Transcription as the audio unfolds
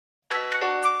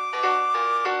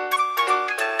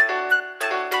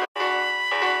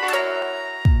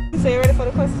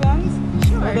questions?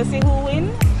 Sure. Let's see who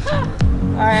win.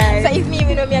 Alright. So if me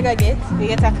win, what me I gonna get? You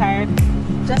get a card.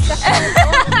 Just a card.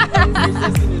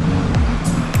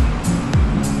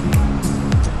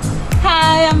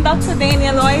 Hi, I'm Dr.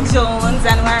 Dania Lloyd-Jones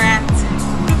and we're at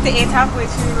 58 Halfway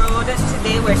Tree Road.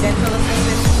 Today we're dental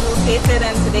assistants located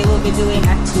and today we'll be doing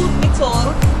a tooth be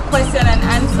told question and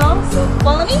answer. So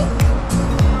follow me.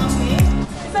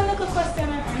 It's a little question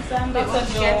and answer. I'm Dr.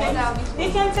 Jones. You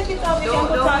can take it off, you can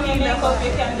put on your makeup,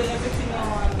 you can do everything you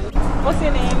want to do. What's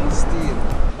your name? Steve.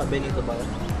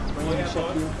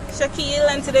 Shaquille,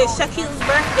 and today is Shaquille's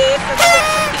birthday.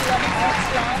 So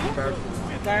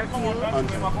Garfield.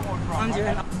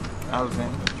 Andre.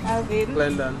 Alvin.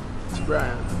 Glendon.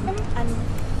 Brian.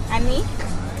 Annie.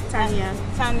 Tania.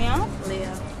 Tanya.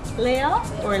 Leah. Leah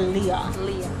or Leah?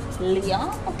 Leah.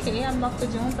 Leah. Okay, I'm Dr.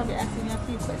 Jones. I'll be asking you a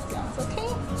few questions. Okay.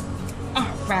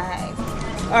 Alright.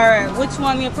 Alright, which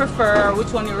one you prefer or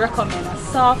which one you recommend? A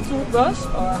soft toothbrush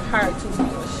or a hard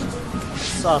toothbrush?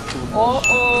 Soft toothbrush.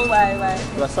 Oh, why?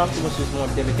 The soft toothbrush is more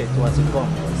delicate towards the gum.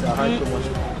 It's a hard toothbrush.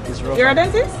 It's rough. You're a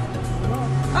dentist?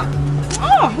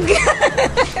 Oh.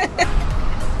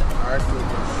 Hard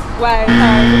toothbrush. Why? I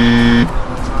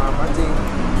think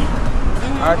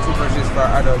hard toothbrush is for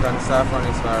adult and soft one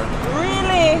is for.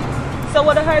 Really? So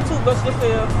what a hard toothbrush do for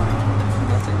you? I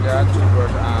think the hard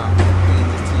toothbrush clean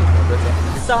the teeth more better.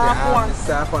 Soft one. The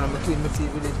soft one, I'm clean my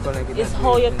teeth with it. It's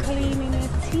how you're cleaning your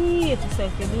teeth. So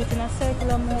if you do it in a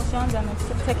circular motion and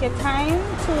take your time,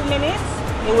 2 minutes,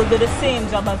 it will do the same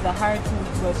job as the hard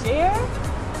toothbrush here.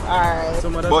 Alright.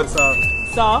 Some of that's soft.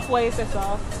 Soft? Why you say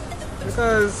soft?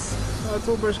 Because a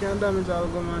toothbrush can damage all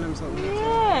gum and them something.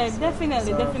 Yeah,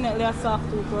 definitely a soft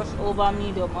toothbrush over a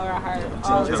medium or a hard.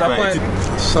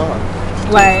 Soft.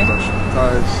 Why?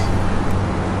 Because,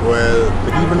 well,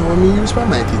 even when we use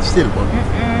my teeth still, but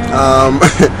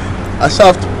a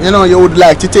soft, you would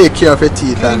like to take care of your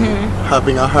teeth and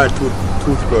having a hard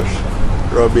toothbrush,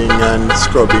 rubbing and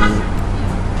scrubbing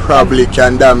probably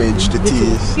can damage the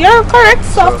teeth. You're correct.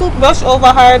 Soft toothbrush over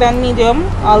hard and medium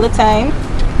all the time.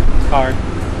 Hard.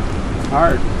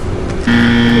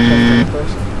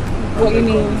 What you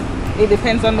mean? It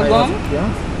depends on the gum? Yeah.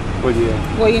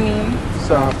 What you mean?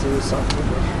 Soft toothbrush.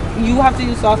 You have to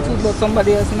use soft tooth, but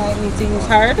somebody else might need to use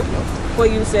hard. What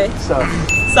you say? Soft.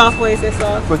 Soft, what you say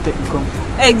soft? Protect the gum.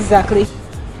 Exactly.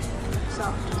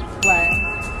 Soft. Why?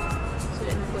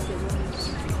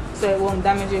 So it won't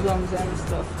damage your gums and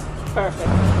stuff. Perfect.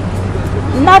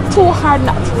 Not too hard,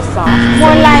 not too soft.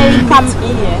 More like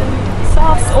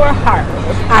soft or hard.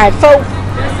 Alright, for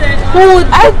food,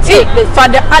 I take for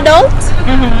the adult.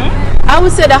 I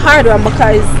would say the hard one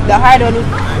because the hard one would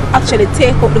actually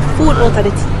take out the food out of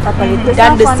the teeth properly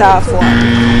than the soft one.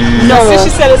 No. So she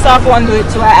said the soft one do it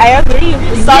too. I agree.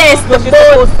 The soft Yes,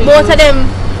 both of them.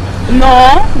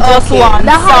 No, just one.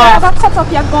 The hard one cut up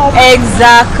your gum.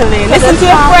 Exactly. Listen to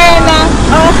your friend.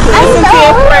 Okay. Listen to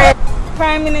your friend.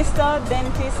 Prime Minister,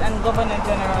 dentist, and Governor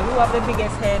General. Who have the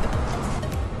biggest head?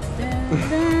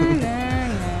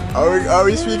 Are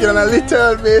we speaking on a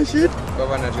literal basis?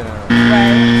 Governor General.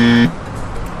 Right.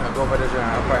 Governor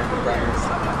General, appointed Prime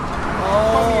Minister. Oh,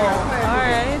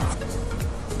 alright.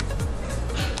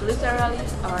 Literally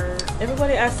or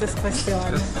Everybody asks this question.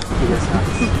 Biggest hat.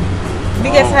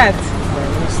 Biggest hat?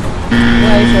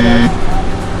 Why is that?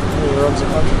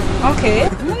 Okay.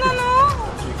 No.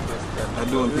 I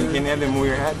don't think any of them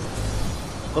wear hats.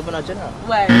 Governor General.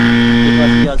 Why?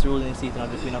 Because he has ruling seat in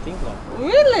between of England.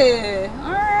 Really?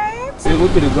 Alright. So it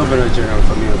would be the Governor General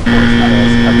for me, of course,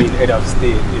 because head of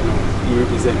state, he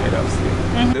represents head of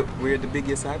state. We're the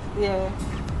biggest hat. Yeah.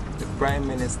 The Prime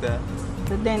Minister.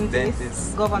 The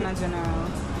dentist. Governor General.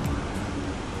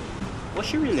 What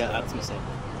she really asked me, sir?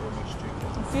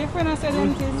 See your friend as a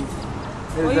dentist?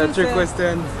 Is that a trick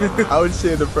question? I would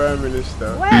say the Prime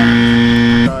Minister. Why?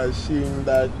 Because seeing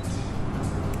that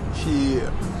he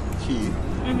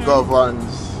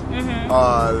governs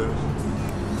all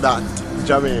that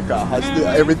Jamaica has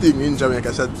everything in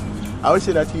Jamaica. So I would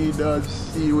say that he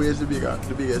wears the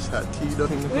biggest hat. He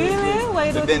doesn't. Really?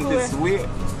 Why The don't you wear? dentist wear.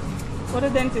 What do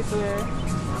dentists wear?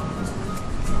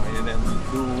 Yeah, then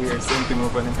do wear something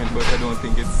over the head, but I don't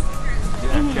think it's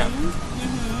a cap.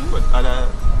 But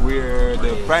where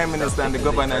the Prime Minister and the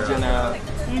Governor General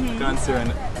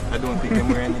concerned, I don't think they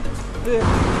wear any.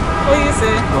 What do you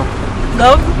say? No.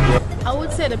 Love? I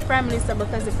would say the Prime Minister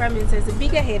because the Prime Minister is the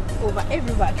bigger head over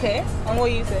everybody. Okay. And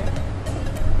what you say?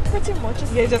 Pretty much.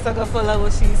 You just have to follow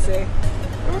what she say.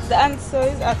 The answer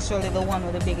is actually the one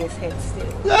with the biggest head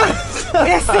still.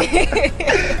 Yes.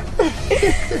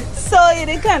 So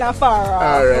you're kind of far off.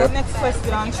 Alright. So next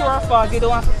question. True or false? You don't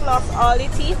want to floss all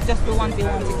your teeth, just the ones you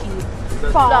want to keep.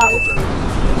 False.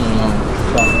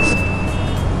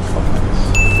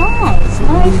 False.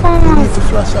 Why You need false? to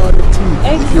flush out the teeth.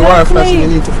 If you are flossing, you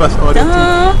need to flush out the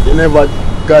teeth. You never,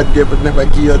 God never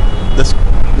give you the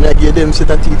give them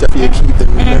set of teeth if you keep them.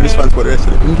 You're responsible for the rest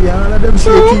of them. Yeah, all of them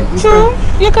set teeth. True. You're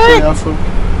So you correct. have to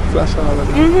flush all of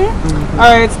them.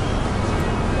 Alright.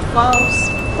 False.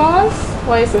 False?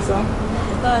 Why is it so?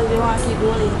 Because they want to keep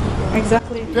rolling.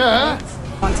 Exactly. Yeah.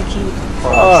 Want to keep.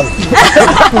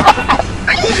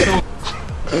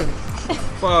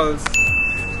 False.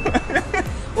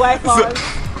 Why false?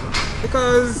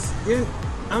 Because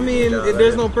I mean, if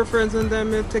there's no preference in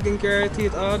them taking care of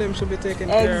teeth. All of them should be taken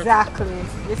care of. Exactly.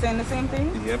 You saying the same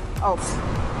thing? Yep. Oh.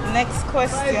 Next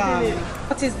question.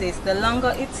 What is this? The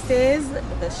longer it stays,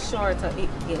 the shorter it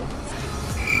gets.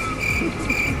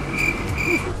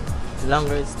 The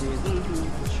longer it stays, the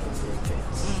shorter it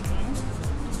gets.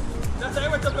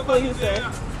 What you say?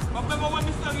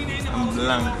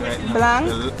 Blank right now. Blank?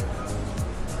 The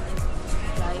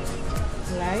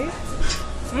Life?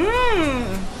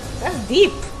 That's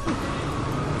deep.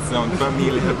 sound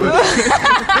familiar, but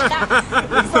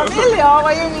Familiar?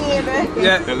 What you mean?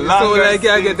 Yeah, The so longer like I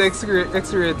it get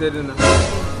X-rated, you know.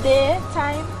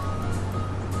 Daytime.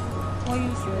 What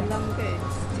you say? The longer it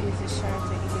stays, the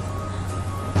shorter it is.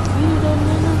 You don't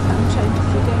know. I'm trying to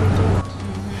figure it out.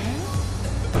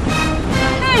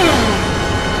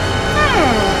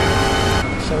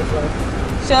 Shelf life.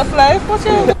 Shelf life? What's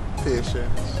your...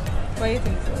 Patience. What do you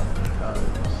think so?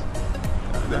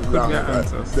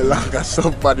 The longer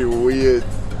somebody weird,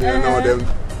 you know, them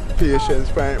patience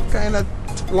kind of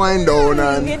wind down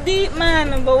and You're deep,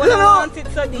 man, but we don't want it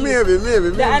so deep. maybe.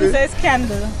 The answer is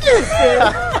candle.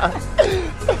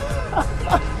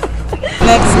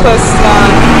 Next question.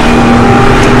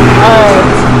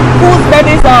 Alright. Whose bed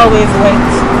is always wet?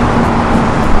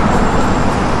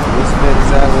 Whose bed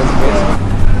is always wet?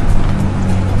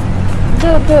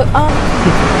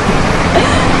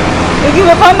 You give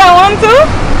up on that one too?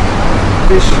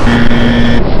 Fish.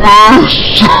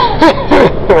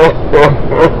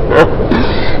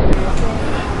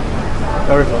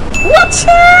 Watch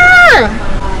here!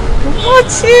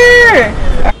 Watch here!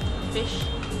 Fish.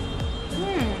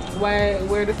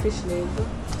 Where the fish live?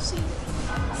 See?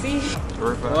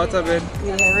 Waterbed.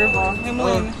 Yeah, river. Him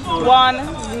win.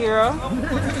 1-0.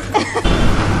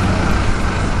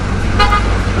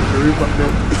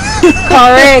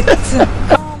 Correct.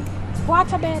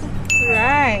 Waterbed.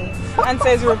 Right. Answer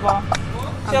is river.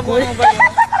 Shove one over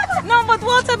there. No, but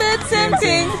waterbed, same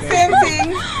thing. Same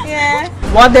thing. Yeah.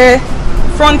 What the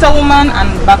front a woman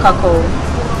and back a cow?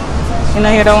 You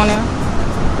know hear that one here?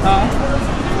 No.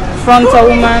 Front a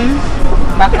woman,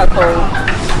 back a cow.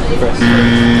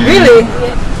 Really?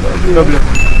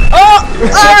 Oh!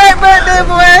 Alright, birthday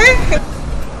boy!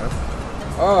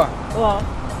 Oh, Wow.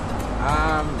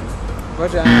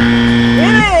 vagina.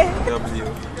 Really? W.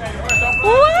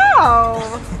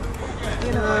 Wow!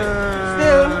 You know,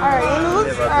 still, alright, you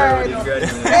lose? Alright. You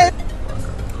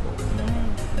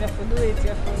have to do it, you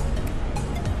have to.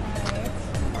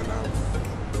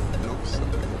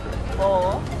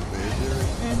 Oh.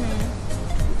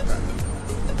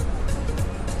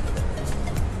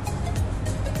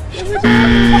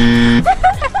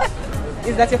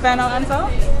 Is that your final answer?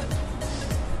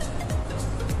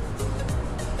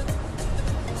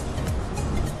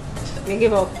 You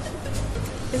give up.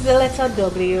 It's the letter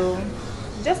W.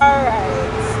 Just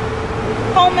alright.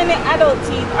 How many adult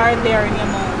teeth are there in your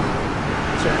mouth?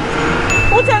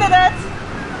 Who tell you that?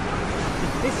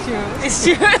 It's true. It's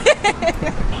true.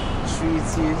 3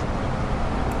 teeth.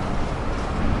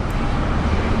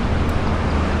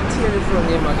 Tell the full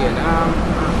name again.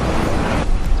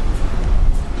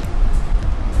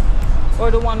 Or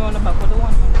the one on the back, or the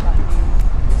one on the back.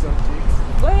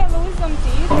 Go ahead, wisdom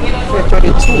teeth.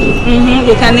 32.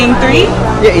 You can name 3?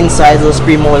 Yeah, inside those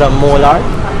premolar molar.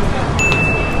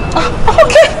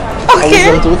 Okay. Okay.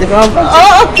 Wisdom tooth, if you have that.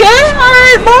 Oh, okay.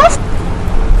 Alright, boss.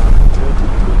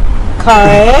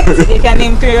 Correct. You can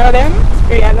name 3 of them.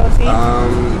 3 adult teeth.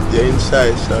 the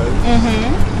inside side,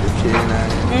 the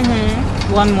canine,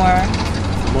 One more.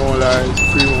 molars,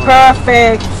 premolars.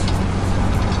 Perfect.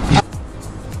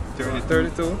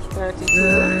 32. 32.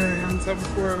 Answer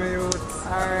before me, youth.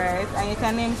 Alright. And you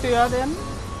can name 3 of them.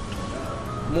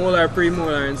 Molar,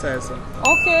 premolar inside, so.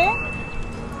 Okay.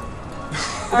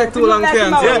 Take too long to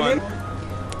answer, man.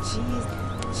 Cheese.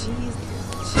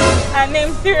 And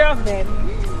name 3 of them.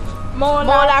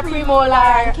 Molar,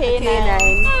 premolar,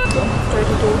 canine.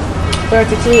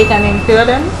 32. You can name 3 of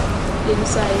them.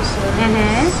 Inside,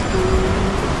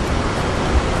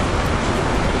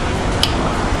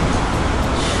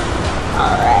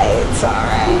 Alright.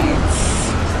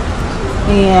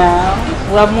 Yeah.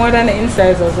 We have more than the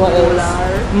incisors. What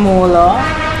else? Molar.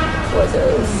 What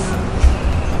else?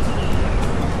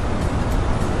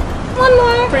 One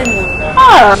more.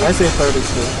 Ah. I say 32.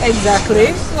 Exactly.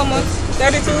 How much?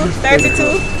 32?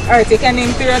 32? Alright, you can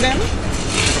name 3 of them.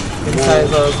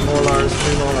 Incisors, molars,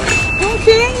 premolars.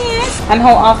 Okay, yes. And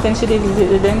how often should they visit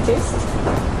the dentist?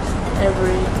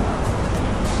 Every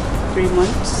 3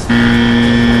 months.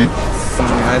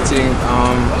 I think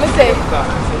Let me say.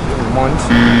 month.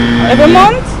 Every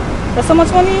month? That's how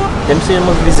much money you? Them say you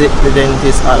must visit the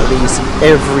dentist at least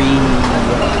every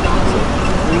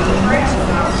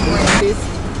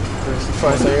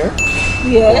twice a year.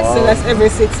 Yes, so that's every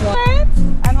 6 months.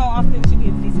 And how often should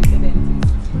you visit the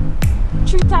dentist?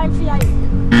 3 times a year.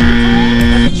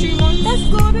 Every 3 months? That's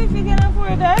good if you can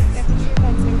afford that.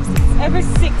 Every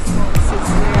 6 months.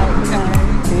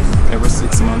 Every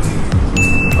 6 months.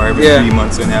 Or every 3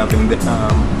 months when you have him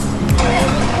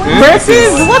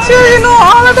Braces? What you know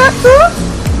all of that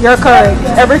too? You're correct.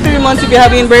 Every 3 months if you're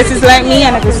having braces like me,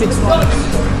 and every 6 months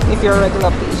if you're a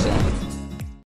regular patient.